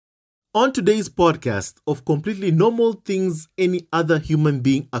On today's podcast of completely normal things any other human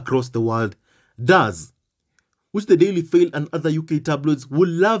being across the world does, which the Daily Fail and other UK tabloids would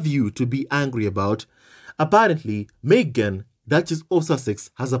love you to be angry about, apparently Meghan, Duchess of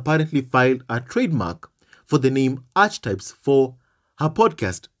Sussex, has apparently filed a trademark for the name Archetypes for her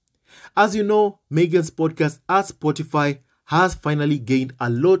podcast. As you know, Meghan's podcast at Spotify has finally gained a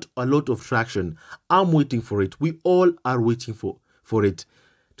lot of traction. I'm waiting for it. We all are waiting for it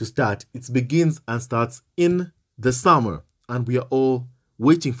to start. It begins and starts in the summer, and we are all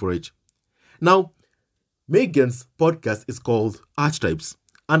waiting for it. Now, Meghan's podcast is called Archetypes,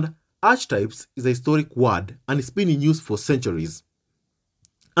 and Archetypes is a historic word and it's been in use for centuries.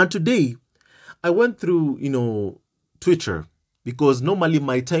 And today, I went through, Twitter, because normally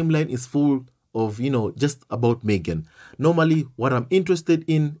my timeline is full of, just about Meghan. Normally, what I'm interested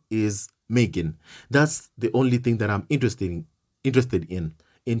in is Meghan. That's the only thing that I'm interested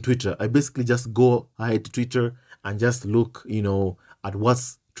in Twitter. I basically just go ahead to Twitter and just look, at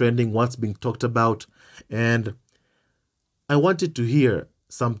what's trending, what's being talked about. And I wanted to hear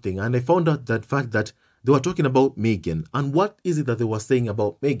something. And I found out that fact that they were talking about Meghan. And what is it that they were saying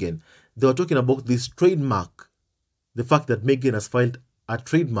about Meghan? They were talking about this trademark. The fact that Meghan has filed a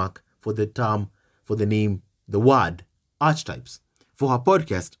trademark for the name, the word, Archetypes, for her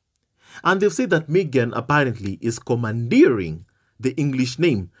podcast. And they've said that Meghan apparently is commandeering the English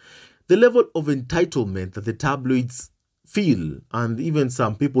name. The level of entitlement that the tabloids feel, and even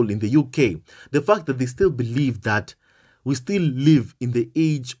some people in the UK, the fact that they still believe that we still live in the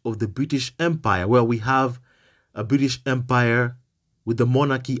age of the British Empire, where we have a British Empire with the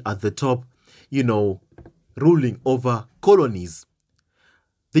monarchy at the top, ruling over colonies.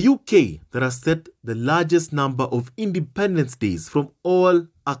 The UK that has set the largest number of Independence Days from all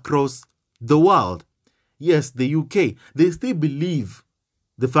across the world. Yes, the UK, they still believe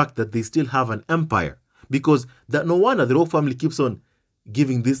the fact that they still have an empire, because that no wonder the royal family keeps on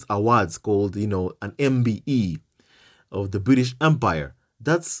giving these awards called, an MBE of the British Empire.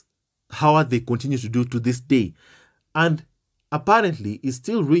 That's how they continue to do to this day. And apparently, it's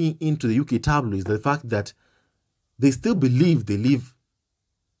still ringing into the UK tabloids the fact that they still believe they live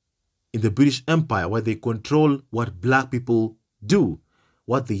in the British Empire, where they control what black people do,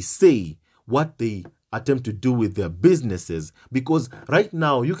 what they say, what they attempt to do with their businesses. Because right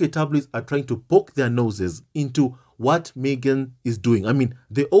now, UK tabloids are trying to poke their noses into what Meghan is doing. I mean,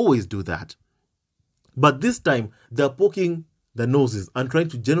 they always do that. But this time, they're poking their noses and trying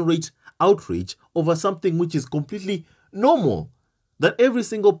to generate outrage over something which is completely normal. That every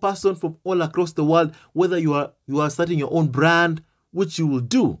single person from all across the world, whether you are starting your own brand, which you will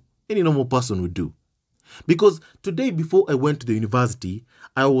do, any normal person would do. Because today, before I went to the university,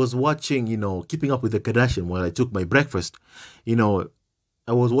 I was watching, Keeping Up with the Kardashians while I took my breakfast. I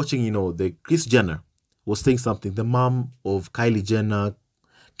was watching, the Kris Jenner was saying something, the mom of Kylie Jenner,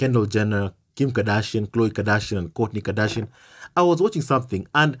 Kendall Jenner, Kim Kardashian, Khloe Kardashian, and Kourtney Kardashian. I was watching something,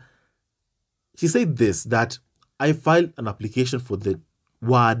 and she said this, that I filed an application for the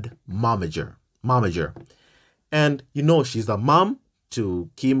word momager. And, she's a mom to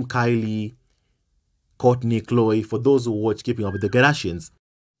Kim, Kylie, Kourtney, Khloe, for those who watch Keeping Up with the Kardashians.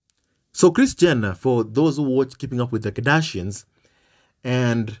 So Kris Jenner, for those who watch Keeping Up with the Kardashians,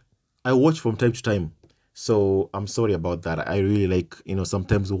 and I watch from time to time. So I'm sorry about that. I really like,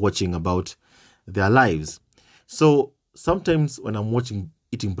 sometimes watching about their lives. So sometimes when I'm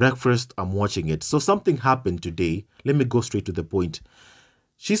eating breakfast, I'm watching it. So something happened today. Let me go straight to the point.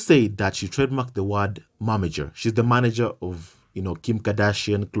 She said that she trademarked the word momager. She's the manager of, Kim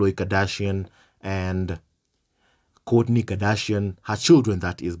Kardashian, Khloe Kardashian, and Kourtney Kardashian, her children,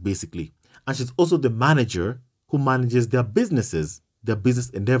 that is, basically. And she's also the manager who manages their businesses, their business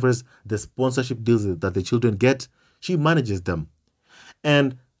endeavors, the sponsorship deals that the children get. She manages them.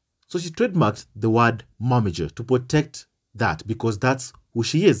 And so she trademarked the word momager to protect that, because that's who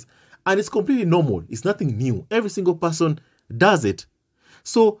she is. And it's completely normal. It's nothing new. Every single person does it.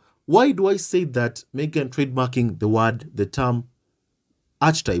 So why do I say that Meghan trademarking the term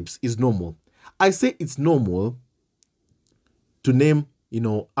archetypes is normal? I say it's normal to name,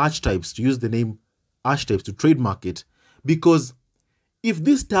 archetypes, to use the name archetypes, to trademark it, because if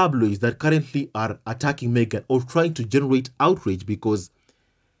these tabloids that currently are attacking Meghan or trying to generate outrage because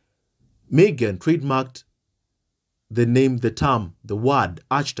Meghan trademarked the term, the word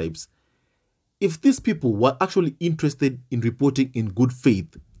archetypes, if these people were actually interested in reporting in good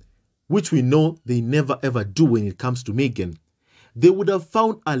faith, which we know they never ever do when it comes to Meghan, they would have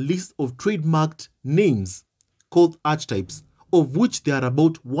found a list of trademarked names called archetypes, of which there are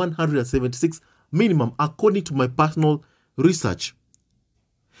about 176 minimum, according to my personal research.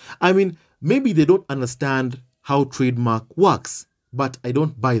 I mean, maybe they don't understand how trademark works, but I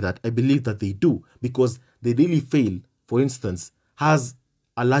don't buy that. I believe that they do, because the Daily Fail, for instance, has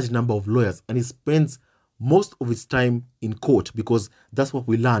a large number of lawyers, and it spends most of its time in court, because that's what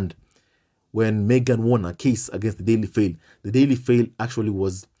we learned when Meghan won a case against the Daily Fail. The Daily Fail actually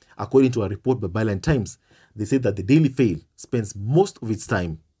was, according to a report by Byline Times, they said that the Daily Fail spends most of its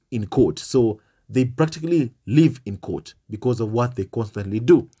time in court. So they practically live in court because of what they constantly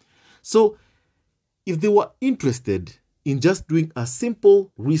do. So if they were interested in just doing a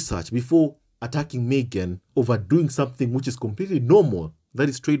simple research before attacking Meghan over doing something which is completely normal, that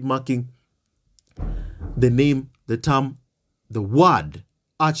is trademarking the name, the term, the word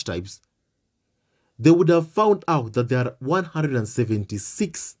archetypes, they would have found out that there are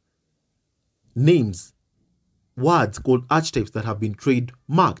 176 names, words called archetypes that have been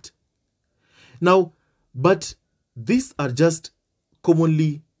trademarked. Now, but these are just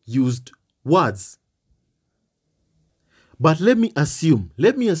commonly used words. But let me assume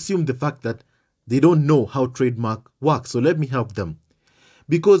the fact that they don't know how trademark works. So let me help them.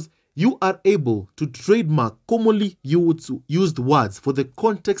 Because you are able to trademark commonly used words for the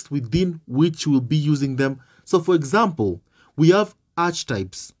context within which you will be using them. So for example, we have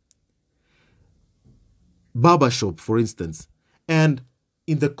archetypes, barbershop, for instance, and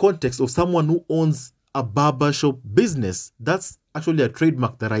in the context of someone who owns a barbershop business, that's actually a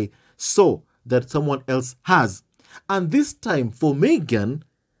trademark that I saw that someone else has. And this time for Meghan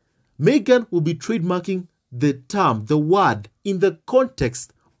will be trademarking the term, the word, in the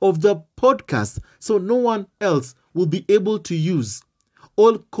context of the podcast. So no one else will be able to use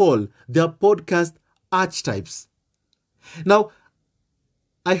or call their podcast archetypes. Now,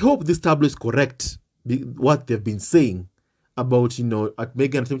 I hope this tabloid is correct, what they've been saying about, at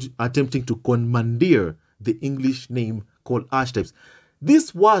Meghan attempting to commandeer the English name called archetypes.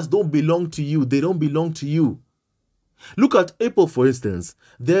 These words don't belong to you. They don't belong to you. Look at Apple, for instance.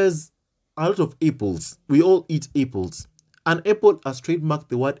 There's a lot of apples. We all eat apples. And Apple has trademarked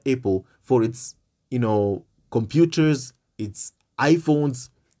the word Apple for its, computers, its iPhones.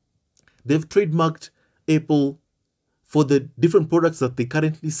 They've trademarked Apple for the different products that they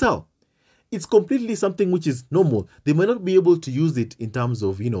currently sell. It's completely something which is normal. They might not be able to use it in terms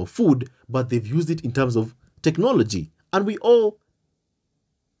of, food, but they've used it in terms of technology. And we all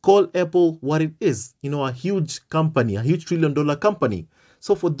call Apple what it is, a huge company, a huge $1 trillion company.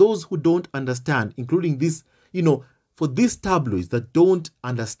 So for those who don't understand, including this, for these tabloids that don't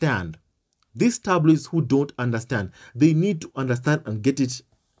understand, these tabloids who don't understand, they need to understand and get it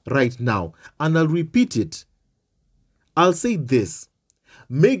right now. And I'll repeat it. I'll say this.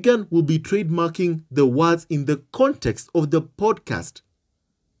 Meghan will be trademarking the words in the context of the podcast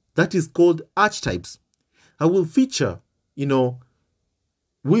that is called Archetypes. I will feature,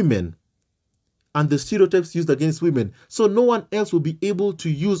 women and the stereotypes used against women. So no one else will be able to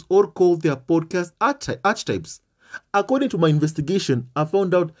use or call their podcast archetypes. According to my investigation, I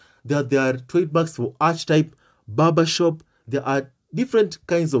found out that there are trademarks for archetype, barbershop. There are different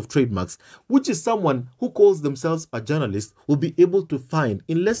kinds of trademarks, which is someone who calls themselves a journalist will be able to find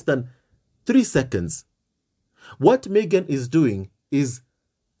in less than 3 seconds. What Meghan is doing is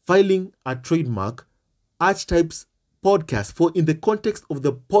filing a trademark, Archetypes podcast, for in the context of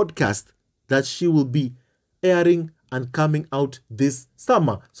the podcast that she will be airing and coming out this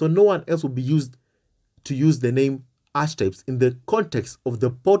summer. So no one else will be used to use the name Archetypes in the context of the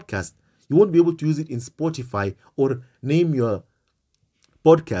podcast. You won't be able to use it in Spotify or name your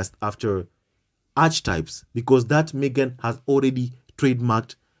podcast after Archetypes, because that Meghan has already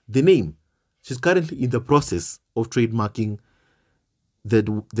trademarked the name. She's currently in the process of trademarking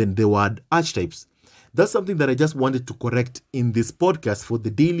the word archetypes. That's something that I just wanted to correct in this podcast for the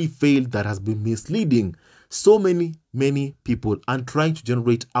Daily Fail that has been misleading so many people and trying to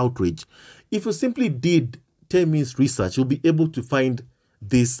generate outrage. If you simply did 10 minutes research, you'll be able to find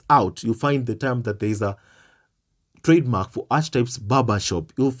this out. You'll find the time that there is a trademark for Archetypes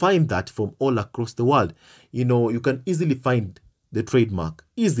barbershop. You'll find that from all across the world. You can easily find the trademark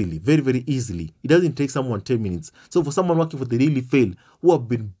easily, very easily. It doesn't take someone 10 minutes. So for someone working for the Daily Fail who have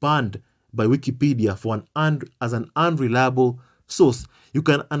been banned by Wikipedia for as an unreliable source, you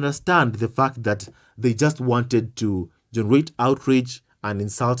can understand the fact that they just wanted to generate outrage and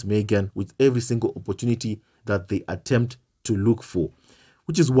insult Meghan with every single opportunity that they attempt to look for,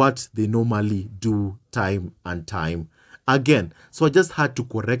 which is what they normally do time and time again. So I just had to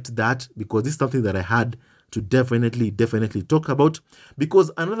correct that because this is something that I had to definitely talk about.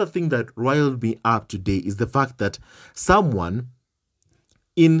 Because another thing that riled me up today is the fact that someone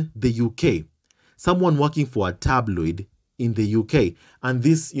in the UK, someone working for a tabloid in the UK. And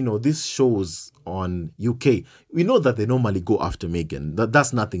this, this shows on UK. We know that they normally go after Meghan.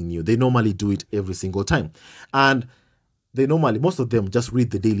 That's nothing new. They normally do it every single time. And they normally, most of them just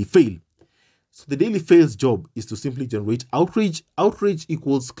read the Daily Fail. So the Daily Fail's job is to simply generate outrage. Outrage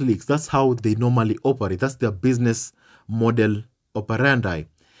equals clicks. That's how they normally operate. That's their business model operandi.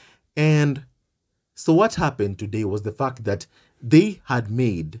 And so what happened today was the fact that they had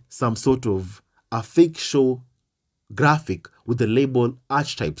made some sort of a fake show graphic with the label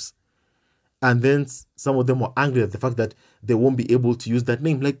Archetypes. And then some of them were angry at the fact that they won't be able to use that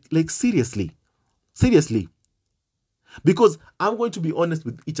name. Like seriously. Seriously. Because I'm going to be honest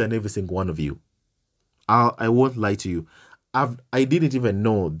with each and every single one of you. I won't lie to you. I didn't even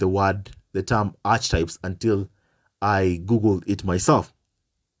know the term archetypes until I Googled it myself.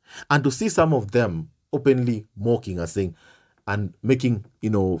 And to see some of them openly mocking and saying and making,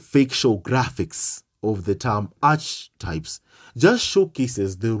 fake show graphics of the term archetypes just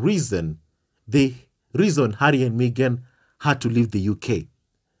showcases the reason Harry and Meghan had to leave the UK.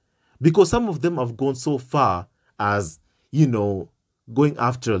 Because some of them have gone so far as, going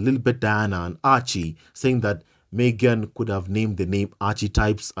after a little bit Diana and Archie, saying that Meghan could have named the name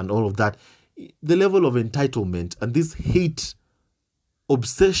Archetypes and all of that. The level of entitlement and this hate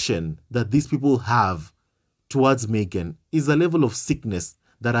obsession that these people have towards Meghan is a level of sickness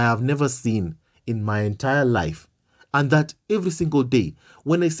that I have never seen in my entire life. And that every single day,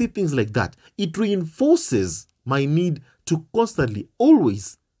 when I see things like that, it reinforces my need to constantly,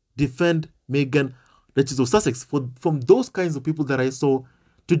 always defend Meghan, Duchess of Sussex, from those kinds of people that I saw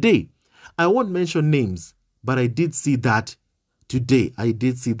today. I won't mention names, but I did see that today. And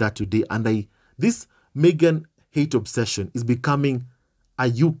this Meghan hate obsession is becoming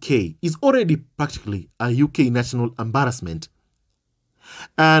is already practically a UK national embarrassment.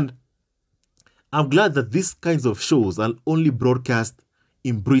 And I'm glad that these kinds of shows are only broadcast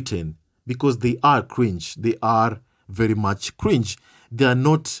in Britain because they are cringe. They are very much cringe. They're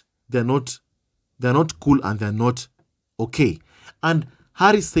not cool and they're not okay. And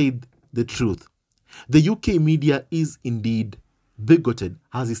Harry said the truth. The UK media is indeed bigoted,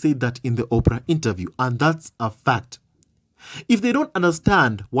 as he said that in the Oprah interview, and that's a fact. If they don't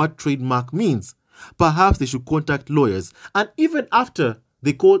understand what trademark means, perhaps they should contact lawyers. And even after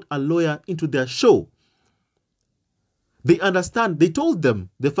they called a lawyer into their show, they understand. They told them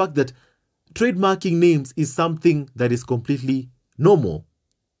the fact that trademarking names is something that is completely normal.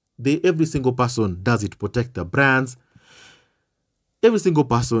 Every single person does it to protect their brands. Every single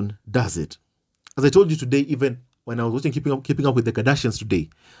person does it. As I told you today, even when I was watching Keeping Up with the Kardashians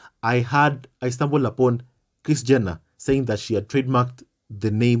today, I stumbled upon Kris Jenner saying that she had trademarked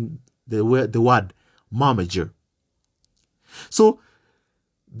the word momager. So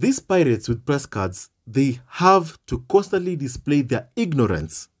these pirates with press cards, they have to constantly display their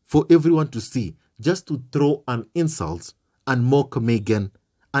ignorance for everyone to see, just to throw an insult and mock Meghan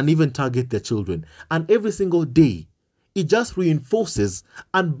and even target their children. And every single day, it just reinforces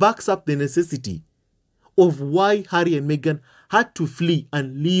and backs up the necessity of why Harry and Meghan had to flee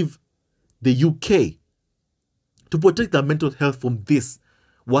and leave the UK to protect their mental health from this,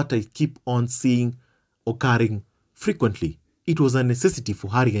 what I keep on seeing occurring frequently. It was a necessity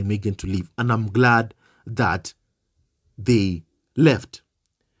for Harry and Meghan to leave, and I'm glad that they left.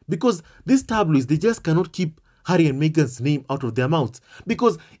 Because these tabloids, they just cannot keep Harry and Meghan's name out of their mouths.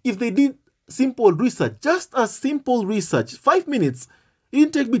 Because if they did simple research, just a simple research, 5 minutes, it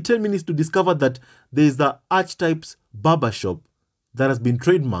didn't take me 10 minutes to discover that there is the Archetypes barbershop that has been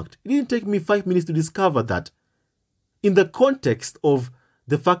trademarked. It didn't take me 5 minutes to discover that. In the context of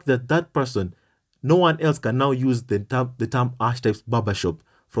the fact that that person, no one else can now use the term Archetypes barbershop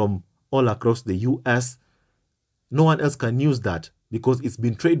from all across the US. No one else can use that because it's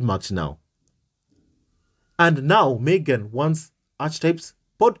been trademarked now. And now Meghan wants Archetypes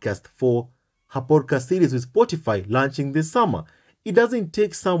podcast for her podcast series with Spotify launching this summer. It doesn't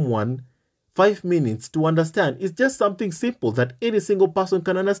take someone 5 minutes to understand. It's just something simple that any single person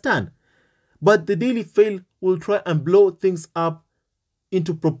can understand. But the Daily Fail will try and blow things up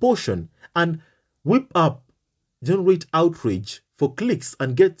into proportion and whip up, generate outrage for clicks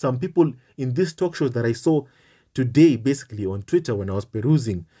and get some people in these talk shows that I saw today, basically on Twitter when I was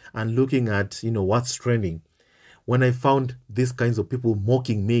perusing and looking at, what's trending. When I found these kinds of people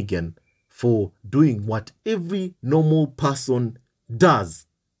mocking Meghan for doing what every normal person does,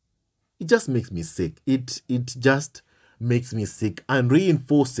 it just makes me sick. It just makes me sick and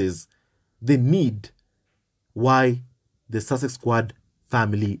reinforces the need why the Sussex Squad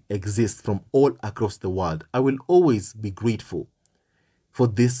family exists from all across the world. I will always be grateful for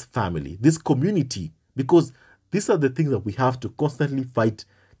this family, this community, because These are the things that we have to constantly fight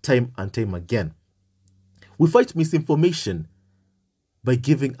time and time again. We fight misinformation by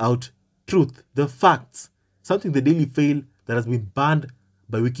giving out truth, the facts, something the Daily Fail that has been banned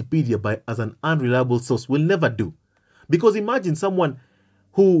by Wikipedia as an unreliable source will never do. Because imagine someone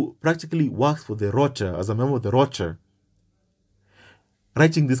who practically works for the Rotter, as a member of the Rotter,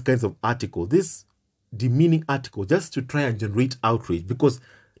 writing these kinds of articles, this demeaning article, just to try and generate outrage. Because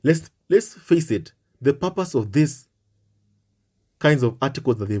let's face it, the purpose of this kinds of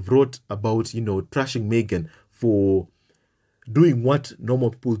articles that they've wrote about, trashing Meghan for doing what normal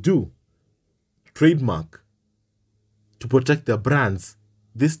people do, trademark, to protect their brands.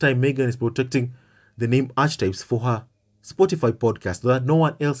 This time Meghan is protecting the name Archetypes for her Spotify podcast so that no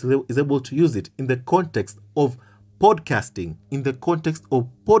one else is able to use it in the context of podcasting.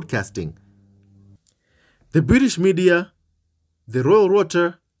 The British media, the Royal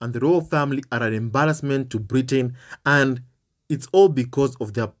Rotter, and the royal family are an embarrassment to Britain, and it's all because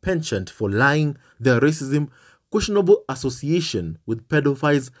of their penchant for lying, their racism, questionable association with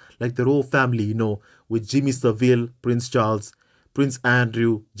pedophiles like the royal family, with Jimmy Savile, Prince Charles, Prince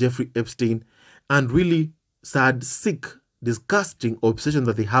Andrew, Jeffrey Epstein, and really sad, sick, disgusting obsession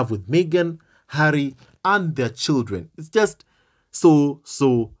that they have with Meghan, Harry, and their children. It's just so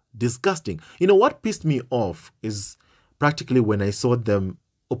disgusting. What pissed me off is practically when I saw them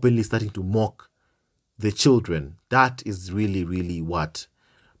openly starting to mock the children. That is really what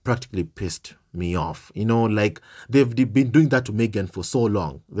practically pissed me off. They've been doing that to Meghan for so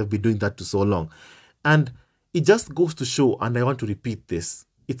long. And it just goes to show, and I want to repeat this,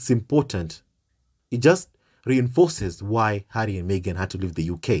 it's important. It just reinforces why Harry and Meghan had to leave the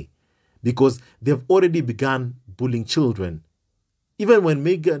UK. Because they've already begun bullying children. Even when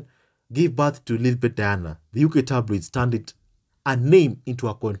Meghan gave birth to little bit Diana, the UK tabloids turned it a name into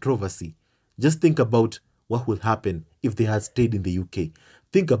a controversy. Just think about what will happen if they had stayed in the UK.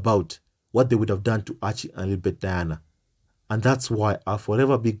 Think about what they would have done to Archie and little bit Diana. And that's why I'll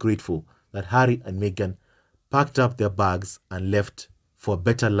forever be grateful that Harry and Meghan packed up their bags and left for a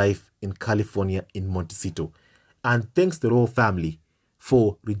better life in California in Montecito. And thanks the royal family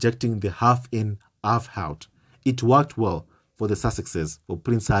for rejecting the half in, half out. It worked well for the Sussexes, for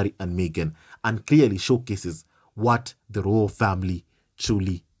Prince Harry and Meghan, and clearly showcases what the royal family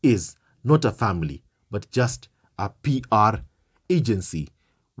truly is. Not a family, but just a PR agency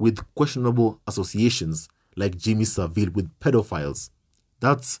with questionable associations like Jimmy Savile with pedophiles.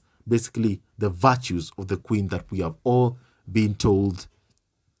 That's basically the virtues of the Queen that we have all been told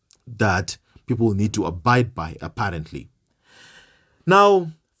that people need to abide by, apparently.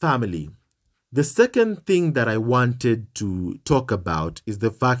 Now, family. The second thing that I wanted to talk about is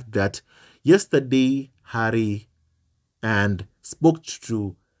the fact that yesterday Harry and spoke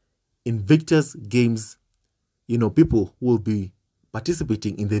to Invictus Games, people who will be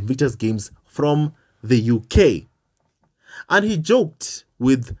participating in the Invictus Games from the UK. And he joked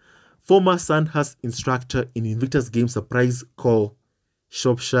with former Sandhurst instructor in Invictus Games surprise call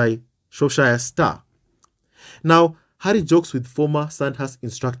Shropshire Star. Now, Harry jokes with former Sandhurst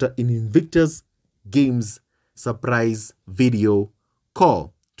instructor in Invictus Games surprise video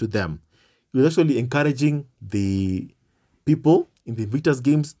call to them. He was actually encouraging the people in the Invictus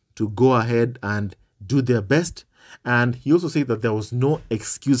Games to go ahead and do their best. And he also said that there was no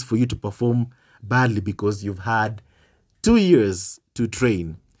excuse for you to perform badly because you've had 2 years to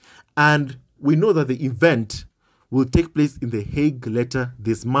train. And we know that the event will take place in The Hague later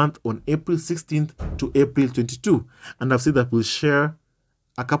this month on April 16th to April 22. And I've said that we'll share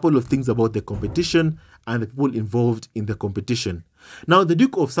a couple of things about the competition and the people involved in the competition. Now, the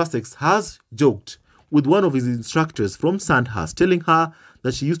Duke of Sussex has joked with one of his instructors from Sandhurst, telling her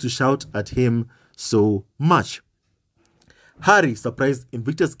that she used to shout at him so much. Harry surprised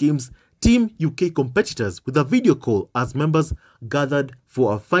Invictus Games Team UK competitors with a video call as members gathered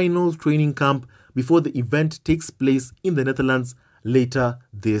for a final training camp before the event takes place in the Netherlands later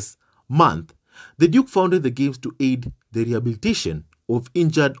this month. The Duke founded the Games to aid the rehabilitation of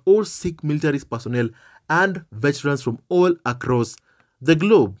injured or sick military personnel and veterans from all across the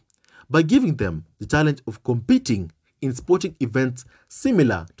globe by giving them the challenge of competing in sporting events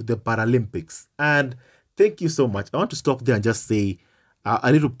similar to the Paralympics. And thank you so much. I want to stop there and just say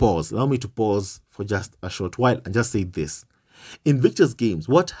a little pause. Allow me to pause for just a short while and just say this. In Invictus Games,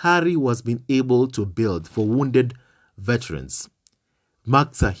 what Harry was being able to build for wounded veterans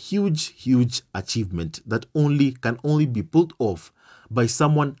marks a huge achievement that can only be pulled off by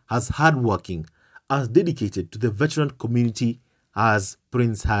someone as hardworking, as dedicated to the veteran community as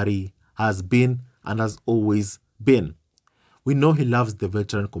Prince Harry has been and has always been. We know he loves the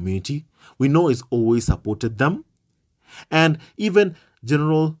veteran community. We know he's always supported them. And even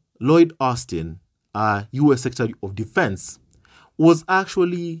General Lloyd Austin, U.S. Secretary of Defense, was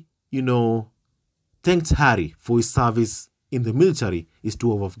actually, thanked Harry for his service in the military, his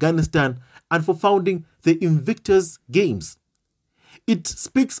tour of Afghanistan, and for founding the Invictus Games. It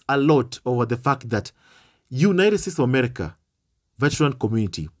speaks a lot over the fact that United States of America veteran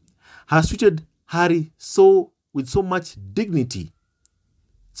community has treated Harry with so much dignity,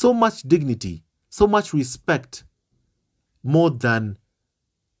 so much respect, more than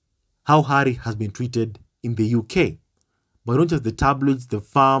how Harry has been treated in the UK. But not just the tabloids, the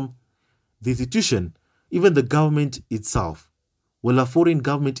farm, the institution, even the government itself. Well, a foreign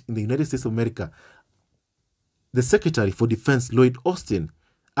government in the United States of America, the Secretary for Defense, Lloyd Austin,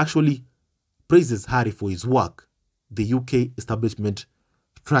 actually praises Harry for his work. The UK establishment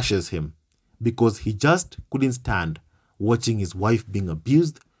trashes him because he just couldn't stand watching his wife being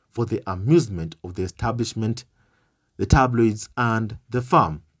abused for the amusement of the establishment, the tabloids, and the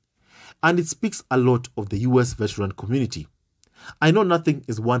farm. And it speaks a lot of the US veteran community. I know nothing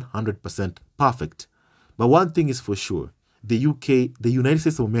is 100% perfect, but one thing is for sure: the UK, the United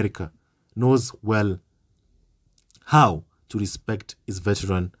States of America, knows well how to respect its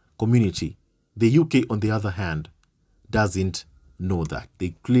veteran community. The UK, on the other hand, doesn't know that. They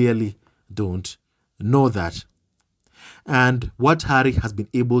clearly don't know that. And what Harry has been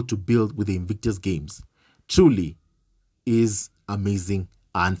able to build with the Invictus Games truly is amazing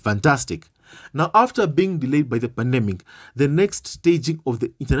and fantastic. Now, after being delayed by the pandemic, the next staging of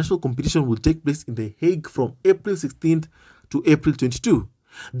the international competition will take place in The Hague from April 16th to April 22.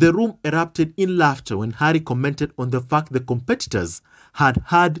 The room erupted in laughter when Harry commented on the fact the competitors had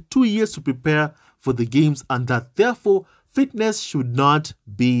had 2 years to prepare for the games and that therefore fitness should not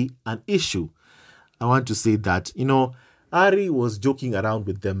be an issue. I want to say that, Harry was joking around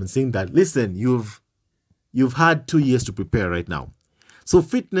with them and saying that, listen, you've had 2 years to prepare right now. So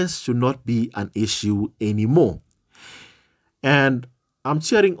fitness should not be an issue anymore. And I'm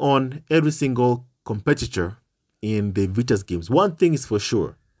cheering on every single competitor in the Invictus Games. One thing is for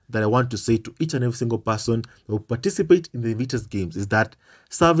sure that I want to say to each and every single person who participate in the Invictus Games is that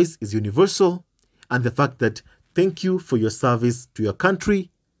service is universal, and the fact that thank you for your service to your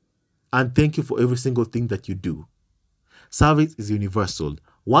country and thank you for every single thing that you do. Service is universal.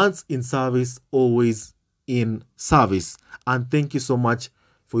 Once in service, always in service. And thank you so much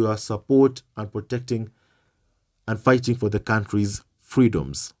for your support and protecting and fighting for the country's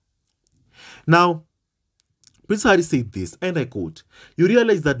freedoms. Now, Prince Harry said this, and I quote, "You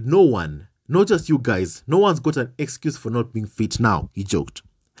realize that no one, not just you guys, no one's got an excuse for not being fit now," he joked.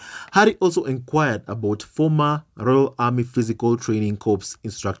 Harry also inquired about former Royal Army Physical Training Corps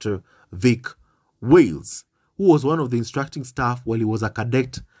instructor Vic Wales, who was one of the instructing staff while he was a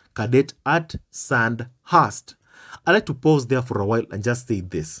cadet at Sandhurst. I'd like to pause there for a while and just say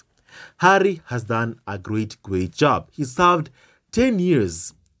this. Harry has done a great job. He served 10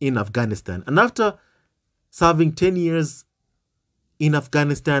 years in Afghanistan, and after serving 10 years in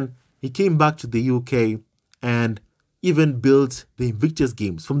Afghanistan, he came back to the UK and even built the Invictus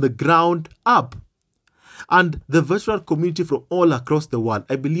Games from the ground up. And the veteran community from all across the world,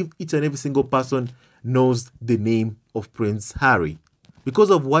 I believe each and every single person knows the name of Prince Harry because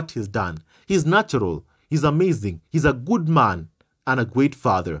of what he's done. He's natural, he's amazing, he's a good man and a great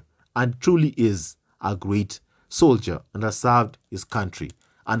father, and truly is a great soldier and has served his country.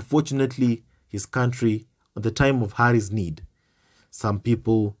 Unfortunately, his country, at the time of Harry's need, some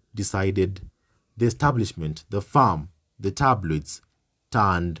people decided, the establishment, the farm, the tabloids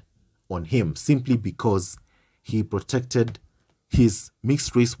turned on him simply because he protected his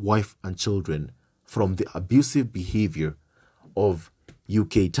mixed-race wife and children from the abusive behavior of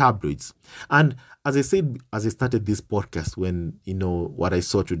UK tabloids. And as I said, as I started this podcast, when, what I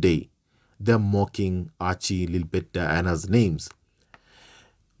saw today, them mocking Archie, Lilibet, Diana's names,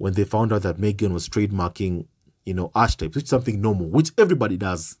 when they found out that Meghan was trademarking, archetypes, which is something normal, which everybody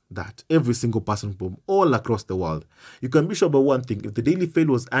does that. Every single person from all across the world. You can be sure about one thing. If the Daily Fail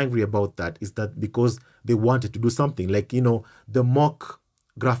was angry about that, is that because they wanted to do something like, the mock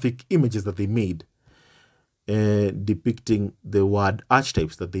graphic images that they made depicting the word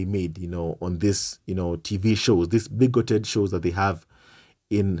archetypes that they made, on this, TV shows, these bigoted shows that they have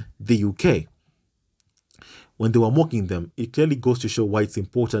in the UK. When they were mocking them, it clearly goes to show why it's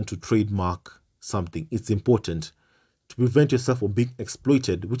important to trademark something. It's important to prevent yourself from being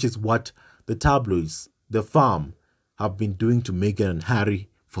exploited, which is what the tabloids, the farm, have been doing to Meghan and Harry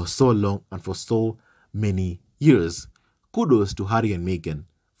for so long and for so many years. Kudos to Harry and Meghan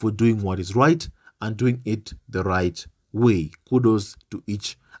for doing what is right and doing it the right way. Kudos to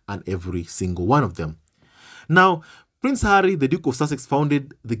each and every single one of them. Now, Prince Harry, the Duke of Sussex,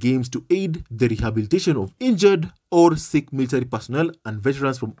 founded the Games to aid the rehabilitation of injured or sick military personnel and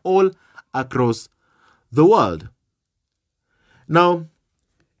veterans from all across the world. Now,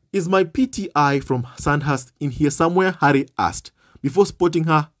 is my PTI from Sandhurst in here somewhere? Harry asked, before spotting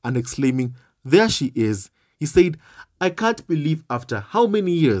her and exclaiming, "There she is." He said, "I can't believe after how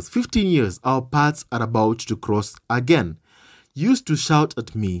many years, 15 years, our paths are about to cross again. Used to shout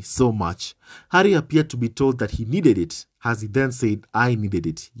at me so much." Harry appeared to be told that he needed it, as he then said, "I needed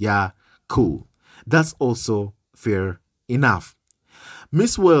it. Yeah, cool. That's also fair enough."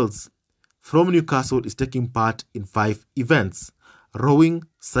 Miss Wales from Newcastle is taking part in 5 events: rowing,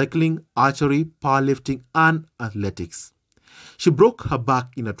 cycling, archery, powerlifting, and athletics. She broke her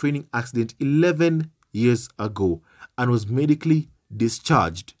back in a training accident 11 years ago and was medically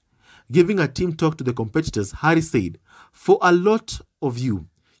discharged. Giving a team talk to the competitors, Harry said, "For a lot of you,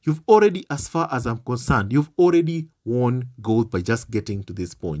 you've already, as far as I'm concerned, you've already won gold by just getting to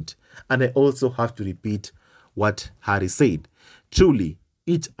this point." And I also have to repeat what Harry said. Truly,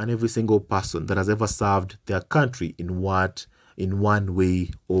 each and every single person that has ever served their country in one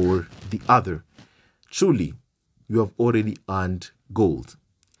way or the other, truly, you have already earned gold.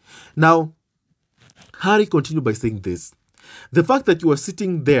 Now, Harry continued by saying this: "The fact that you are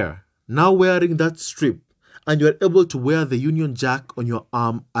sitting there now wearing that strip and you are able to wear the Union Jack on your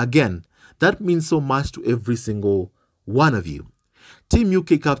arm again, that means so much to every single one of you." Team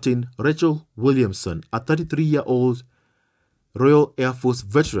UK captain Rachel Williamson, a 33-year-old Royal Air Force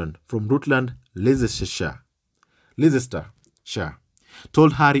veteran from Rutland, Leicestershire,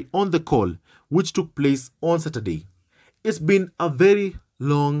 told Harry on the call, which took place on Saturday, "It's been a very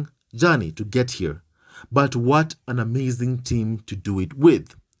long journey to get here, but what an amazing team to do it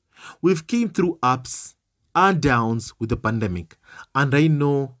with. We've came through ups and downs with the pandemic, and I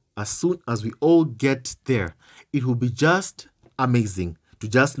know as soon as we all get there, it will be just amazing to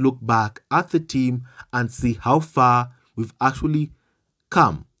just look back at the team and see how far we've actually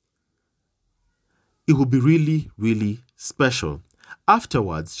come. It will be really, really special."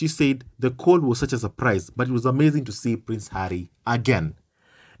 Afterwards, she said the call was such a surprise, but it was amazing to see Prince Harry again.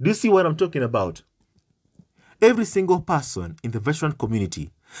 Do you see what I'm talking about? Every single person in the veteran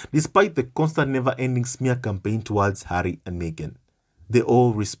community, despite the constant never-ending smear campaign towards Harry and Meghan, they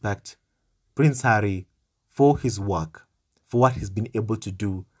all respect Prince Harry for his work, for what he's been able to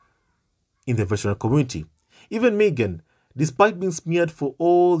do in the veteran community. Even Meghan, despite being smeared for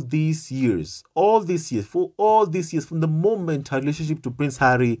all these years, from the moment her relationship to Prince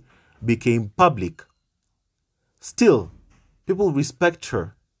Harry became public, still, people respect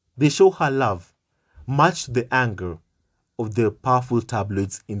her. They show her love, much to the anger of the powerful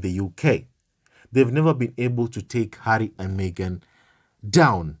tabloids in the UK. They've never been able to take Harry and Meghan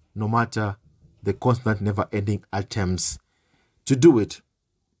down, no matter the constant never-ending attempts to do it.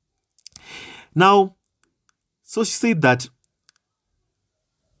 Now, so she said that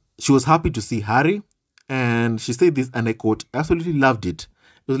she was happy to see Harry, and she said this, and I quote, "Absolutely loved it.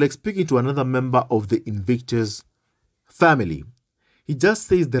 It was like speaking to another member of the Invictus family. He just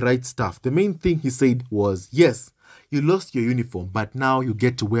says the right stuff." The main thing he said was, "Yes, you lost your uniform, but now you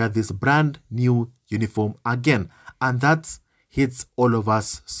get to wear this brand new uniform again." And that hits all of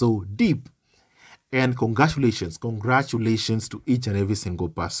us so deep. And congratulations to each and every single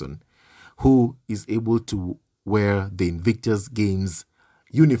person who is able to wear the Invictus Games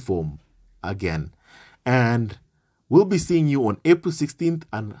uniform again. And we'll be seeing you on April 16th.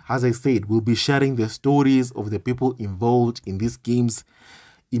 And as I said, we'll be sharing the stories of the people involved in these games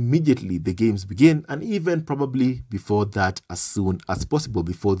immediately the games begin, and even probably before that, as soon as possible,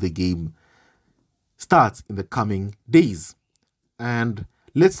 before the game starts in the coming days. And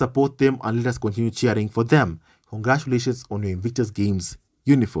let's support them and let us continue cheering for them. Congratulations on your Invictus Games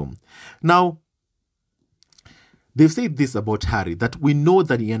uniform. Now, they've said this about Harry, that we know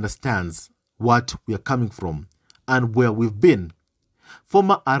that he understands what we are coming from and where we've been.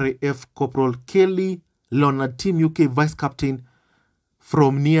 Former RAF Corporal Kelly Leonard, Team UK Vice Captain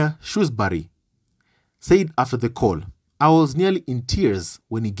from near Shrewsbury, said after the call, "I was nearly in tears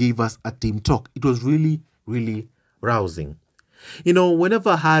when he gave us a team talk. It was really, really rousing." You know,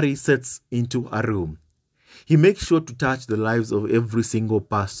 whenever Harry sets into a room, he makes sure to touch the lives of every single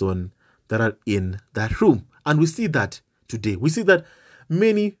person that are in that room. And we see that today. We see that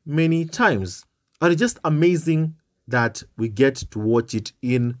many, many times. And it's just amazing that we get to watch it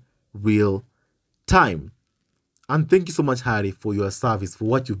in real time. And thank you so much, Harry, for your service, for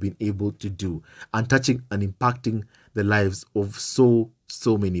what you've been able to do and touching and impacting the lives of so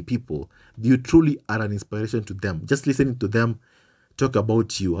many people. You truly are an inspiration to them. Just listening to them talk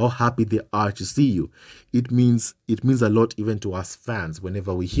about you, how happy they are to see you. It means a lot even to us fans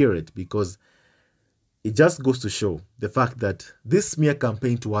whenever we hear it, because it just goes to show the fact that this smear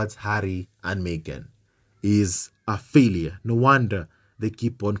campaign towards Harry and Meghan is a failure. No wonder they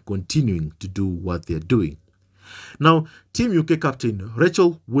keep on continuing to do what they're doing. Now, Team UK captain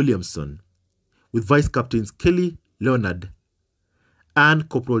Rachel Williamson, with vice captains Kelly Leonard and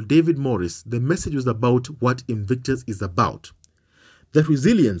Corporal David Morris, the message was about what Invictus is about. The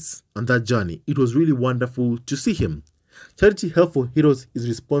resilience on that journey, it was really wonderful to see him. Charity Help for Heroes is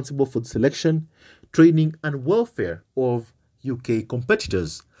responsible for the selection, training and welfare of UK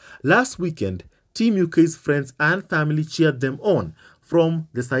competitors. Last weekend, Team UK's friends and family cheered them on from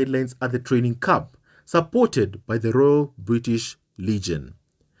the sidelines at the training camp, supported by the Royal British Legion.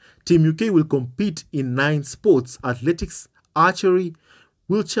 Team UK will compete in 9 sports: athletics, archery,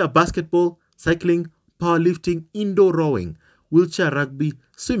 wheelchair basketball, cycling, powerlifting, indoor rowing, wheelchair rugby,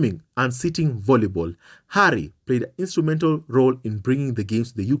 swimming and sitting volleyball. Harry played an instrumental role in bringing the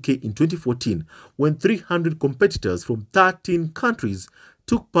games to the UK in 2014 when 300 competitors from 13 countries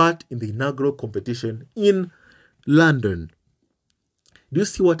took part in the inaugural competition in London. Do you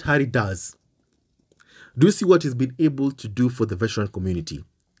see what Harry does? Do you see what he's been able to do for the veteran community?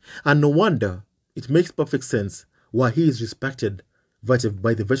 And no wonder it makes perfect sense why he is respected by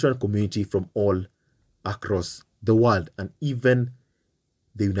the veteran community from all across the world and even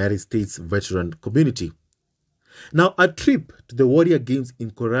the United States veteran community. Now, a trip to the Warrior Games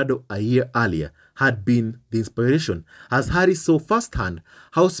in Colorado a year earlier had been the inspiration, as Harry saw firsthand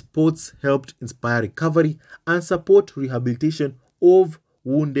how sports helped inspire recovery and support rehabilitation of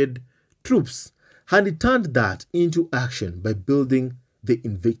wounded troops. And he turned that into action by building the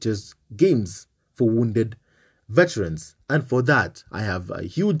Invictus Games for wounded veterans. And for that, I have a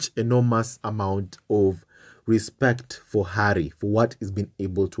huge, enormous amount of respect for Harry, for what he's been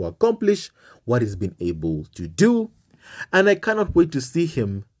able to accomplish, what he's been able to do. And I cannot wait to see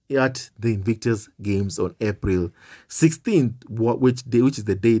him at the Invictus Games on April 16th, which is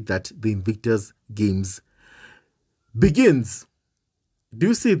the day that the Invictus Games begins. Do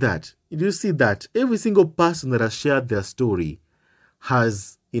you see that? Do you see that? Every single person that has shared their story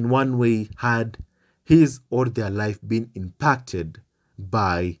has, in one way, had his or their life been impacted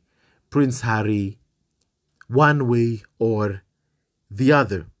by Prince Harry, one way or the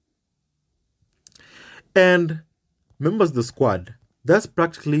other. And members of the squad, that's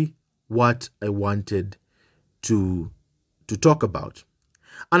practically what I wanted to talk about.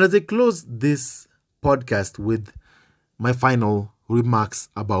 And as I close this podcast with my final remarks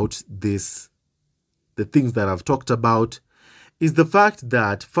about this, the things that I've talked about, is the fact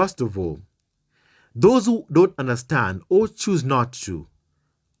that, first of all, those who don't understand or choose not to,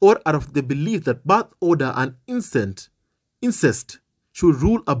 or are of the belief that birth order and incest should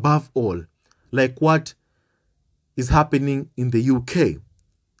rule above all, like what is happening in the UK,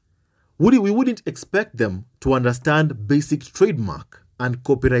 we wouldn't expect them to understand basic trademark and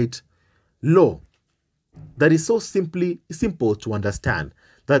copyright law. That is so simple to understand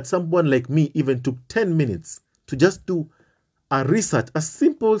that someone like me even took 10 minutes to just do a research, a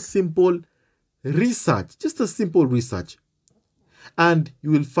simple research, just a simple research. And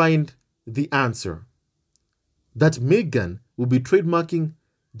you will find the answer that Meghan will be trademarking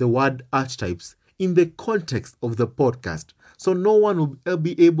the word archetypes in the context of the podcast. So no one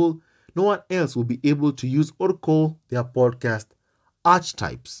else will be able to use or call their podcast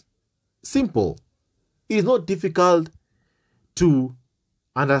archetypes. Simple. It is not difficult to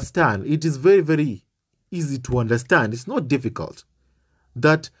understand. It is very, very easy to understand. It's not difficult.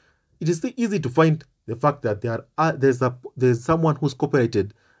 That it is easy to find the fact that there's someone who's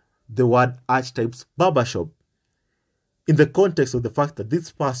copyrighted the word archetypes barbershop in the context of the fact that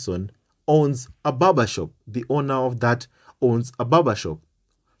this person owns a barbershop. The owner of that owns a barbershop.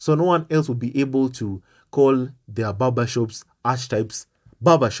 So no one else will be able to call their barbershops archetypes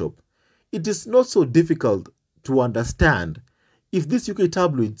barbershop. It is not so difficult to understand. If these UK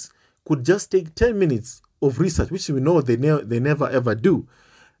tabloids could just take 10 minutes of research, which we know they never ever do,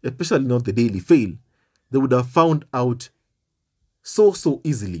 especially not the Daily Fail, they would have found out so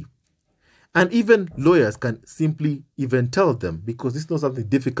easily. And even lawyers can simply even tell them, because it's not something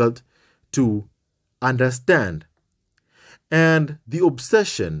difficult to understand. And the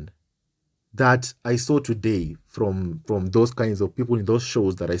obsession that I saw today from those kinds of people in those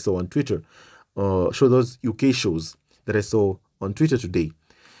shows that I saw on Twitter, those UK shows that I saw on Twitter today,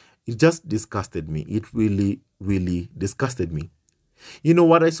 it just disgusted me. It really, really disgusted me. You know,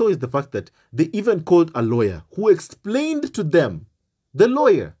 what I saw is the fact that they even called a lawyer who explained to them, the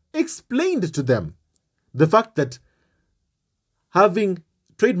lawyer explained to them the fact that having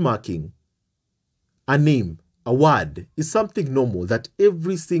trademarking a name, a word, is something normal that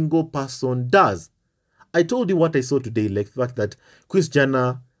every single person does. I told you what I saw today, like the fact that Kris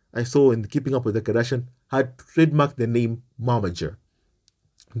Jenner, I saw in Keeping Up with the Kardashians, had trademarked the name Momager,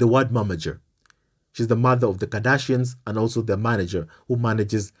 the word Momager. She's the mother of the Kardashians and also the manager who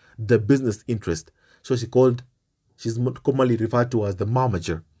manages the business interest. So she's commonly referred to as the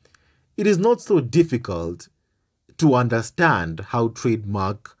Momager. It is not so difficult to understand how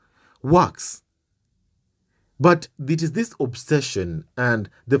trademark works. But it is this obsession and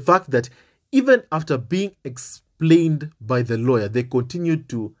the fact that even after being explained by the lawyer, they continued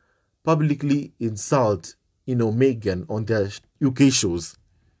to publicly insult, Meghan on their UK shows.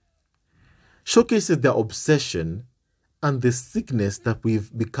 Showcases their obsession and the sickness that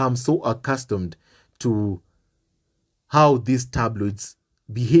we've become so accustomed to how these tabloids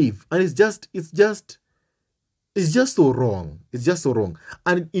behave. And it's just so wrong. It's just so wrong.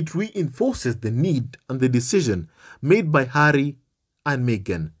 And it reinforces the need and the decision made by Harry and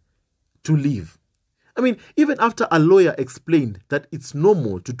Meghan to leave. I mean, even after a lawyer explained that it's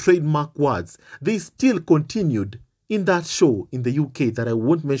normal to trademark words, they still continued in that show in the UK that I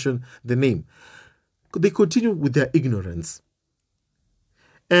won't mention the name. They continue with their ignorance.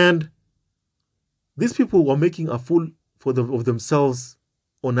 And these people were making a fool of themselves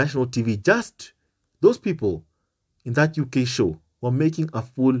on national TV. Just those people in that UK show were making a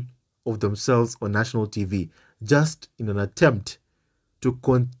fool of themselves on national TV just in an attempt to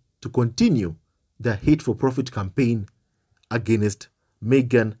continue their hate for profit campaign against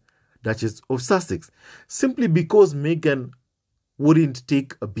Meghan, Duchess of Sussex, simply because Meghan wouldn't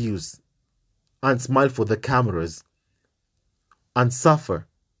take abuse and smile for the cameras and suffer,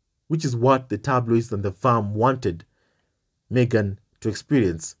 which is what the tabloids and the firm wanted Meghan to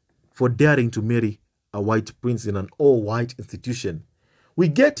experience for daring to marry a white prince in an all-white institution. We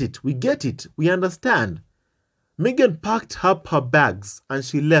get it, we understand. Meghan packed up her bags and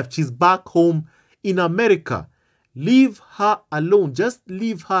she left. She's back home in America. Leave her alone. Just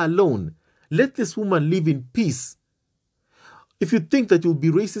leave her alone. Let this woman live in peace. If you think that you'll be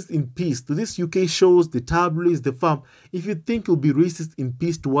racist in peace to these UK shows, the tabloids, the firm, if you think you'll be racist in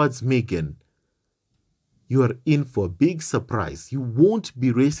peace towards Meghan, you are in for a big surprise. You won't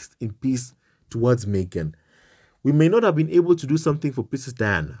be racist in peace towards Meghan. We may not have been able to do something for Princess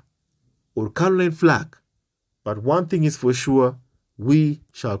Diana or Caroline Flack, but one thing is for sure, we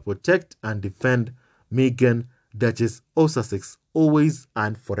shall protect and defend Meghan, Duchess of Sussex, always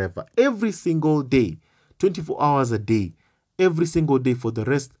and forever. Every single day, 24 hours a day, every single day for the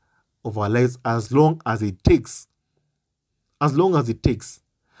rest of our lives, as long as it takes. As long as it takes.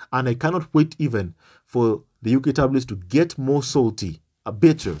 And I cannot wait even for the UK tabloids to get more salty,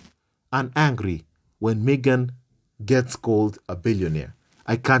 bitter, and angry when Meghan gets called a billionaire.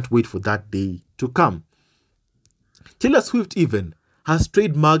 I can't wait for that day to come. Taylor Swift even has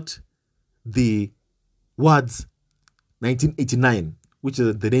trademarked the words 1989, which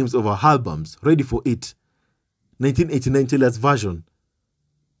are the names of her albums. Ready for it. 1989 Taylor's version.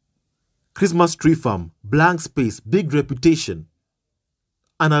 Christmas Tree Farm, Blank Space, Big Reputation,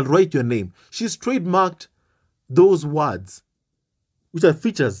 and I'll Write Your Name. She's trademarked those words, which are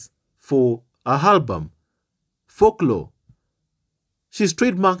features for her album, Folklore. She's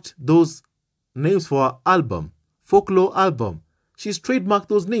trademarked those names for her album, Folklore album. She's trademarked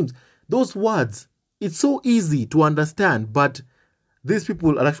those names, those words. It's so easy to understand, but these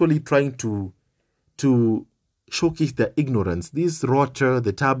people are actually trying to showcase their ignorance. These rotter,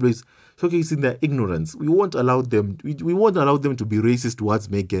 the tabloids, showcasing their ignorance. We won't allow them. We won't allow them to be racist towards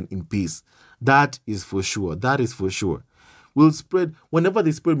Meghan in peace. That is for sure. That is for sure. We'll spread, whenever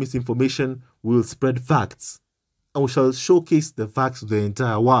they spread misinformation, we'll spread facts. And we shall showcase the facts to the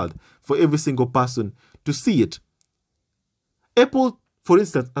entire world for every single person to see it. Apple, for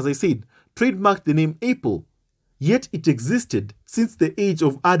instance, as I said, trademarked the name Apple, yet it existed since the age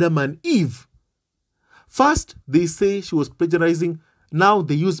of Adam and Eve. First, they say she was plagiarizing. Now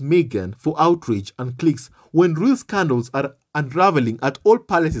they use Meghan for outrage and clicks when real scandals are unraveling at all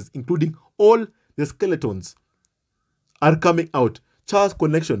palaces, including all the skeletons are coming out. Charles'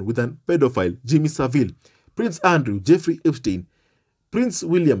 connection with an pedophile, Jimmy Savile, Prince Andrew, Jeffrey Epstein, Prince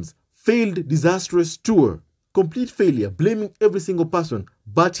William's failed disastrous tour, complete failure, blaming every single person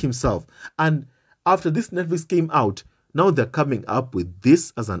but himself. And after this Netflix came out, now they're coming up with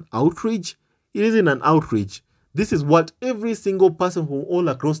this as an outrage. It isn't an outrage. This is what every single person from all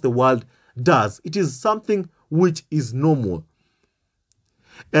across the world does. It is something which is normal.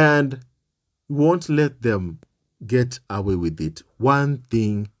 And we won't let them get away with it. One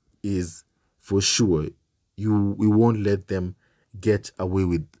thing is for sure, we won't let them get away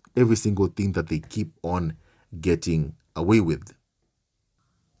with every single thing that they keep on getting away with.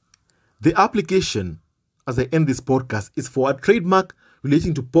 The application, as I end this podcast, is for a trademark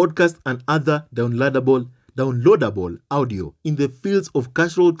relating to podcast and other downloadable audio in the fields of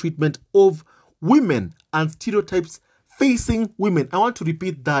casual treatment of women and stereotypes facing women. I want to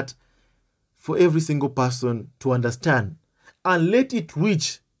repeat that for every single person to understand and let it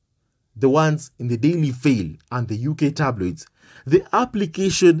reach the ones in the Daily Fail and the UK tabloids. The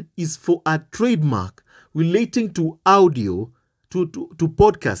application is for a trademark relating to audio, to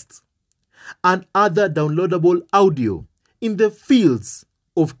podcasts and other downloadable audio in the fields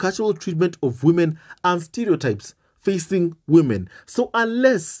of casual treatment of women and stereotypes facing women. So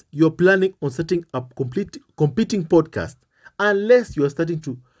unless you're planning on setting up competing podcast, unless you are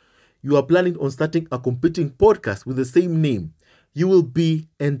planning on starting a competing podcast with the same name, you will be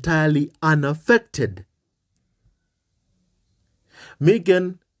entirely unaffected.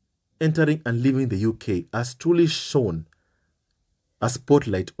 Meghan entering and leaving the UK has truly shone a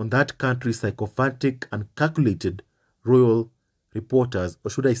spotlight on that country's sycophantic and calculated royal reporters,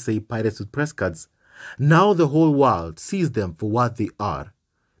 or should I say pirates with press cards. Now the whole world sees them for what they are.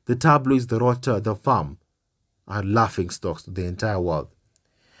 The tabloids, the Rota, the Farm are laughing stocks to the entire world.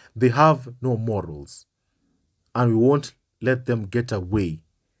 They have no morals, and we won't let them get away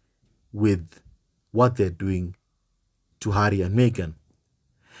with what they're doing to Harry and Meghan.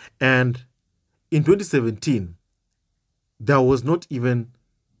 And in 2017, there was not even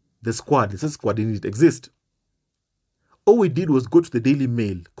the squad. The squad didn't exist. All we did was go to the Daily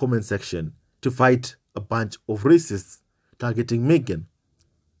Mail comment section to fight a bunch of racists targeting Meghan.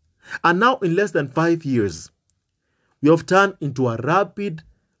 And now in less than 5 years, we have turned into a rapid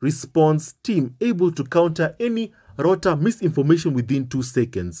response team able to counter any Rota misinformation within 2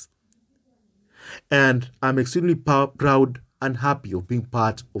 seconds. And I'm extremely proud and happy of being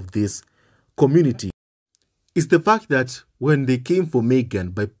part of this community. It's the fact that when they came for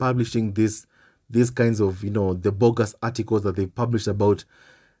Meghan by publishing these kinds of, the bogus articles that they published about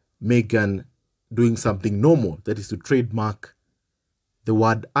Meghan doing something normal, that is to trademark the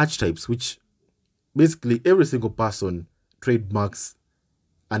word archetypes, which basically every single person trademarks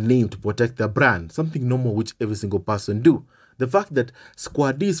a name to protect their brand, something normal which every single person do. The fact that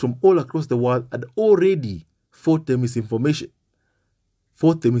squaddies from all across the world had already fought the misinformation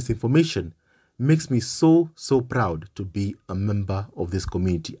makes me so proud to be a member of this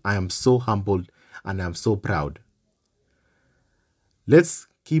community. I am so humbled and I'm so proud. Let's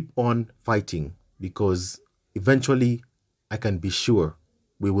keep on fighting, because eventually I can be sure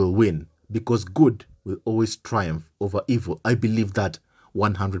we will win, because good will always triumph over evil. I believe that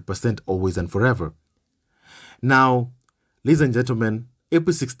 100% always and forever. Now, ladies and gentlemen,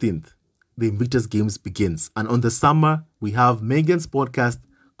 April 16th, the Invictus Games begins. And on the summer, we have Meghan's podcast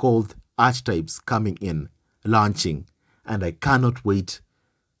called Archetypes coming in, launching. And I cannot wait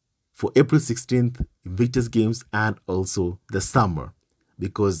for April 16th, Invictus Games, and also the summer.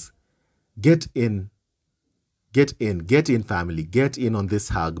 Because get in family, get in on this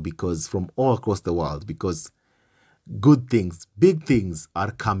hug, because from all across the world, because good things, big things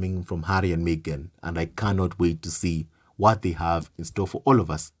are coming from Harry and Meghan, and I cannot wait to see what they have in store for all of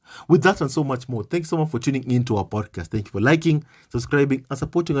us. With that and so much more, thanks so much for tuning in to our podcast. Thank you for liking, subscribing, and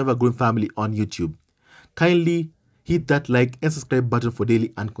supporting our ever-growing family on YouTube. Kindly hit that like and subscribe button for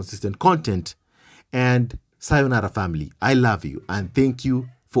daily and consistent content. And sayonara family, I love you, and thank you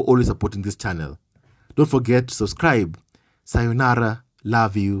for always supporting this channel. Don't forget to subscribe. Sayonara,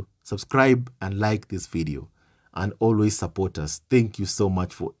 love you, subscribe and like this video, and always support us. Thank you so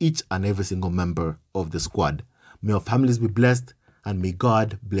much for each and every single member of the squad. May our families be blessed, and may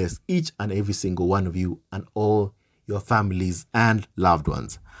God bless each and every single one of you and all your families and loved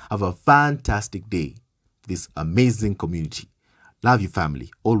ones. Have a fantastic day, this amazing community. Love you,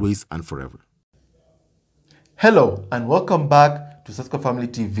 family, always and forever. Hello, and welcome back to Sasko Family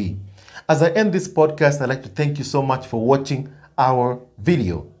TV. As I end this podcast, I'd like to thank you so much for watching our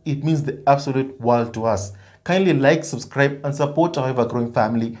video. It means the absolute world to us. Kindly like, subscribe, and support our ever-growing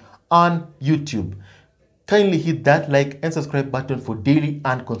family on YouTube. Kindly hit that like and subscribe button for daily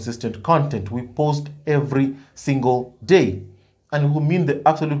and consistent content we post every single day. And it will mean the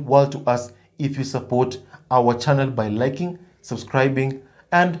absolute world to us if you support our channel by liking, subscribing,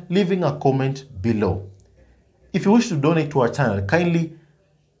 and leaving a comment below. If you wish to donate to our channel, kindly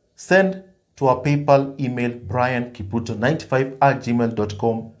send to our PayPal email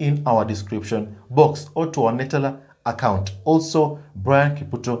briankiputo95@gmail.com in our description box, or to our Netala account, also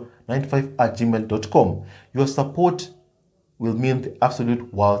briankiputo95@gmail.com. Your support will mean the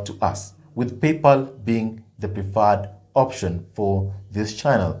absolute world to us, with PayPal being the preferred option for this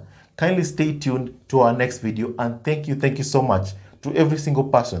channel. Kindly stay tuned to our next video, and thank you so much to every single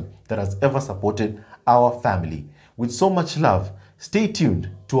person that has ever supported our family. With so much love, stay tuned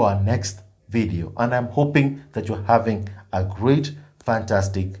to our next video, and I'm hoping that you're having a great,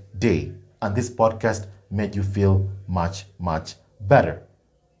 fantastic day, and this podcast made you feel much better.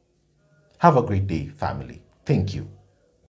 Have a great day, family. Thank you.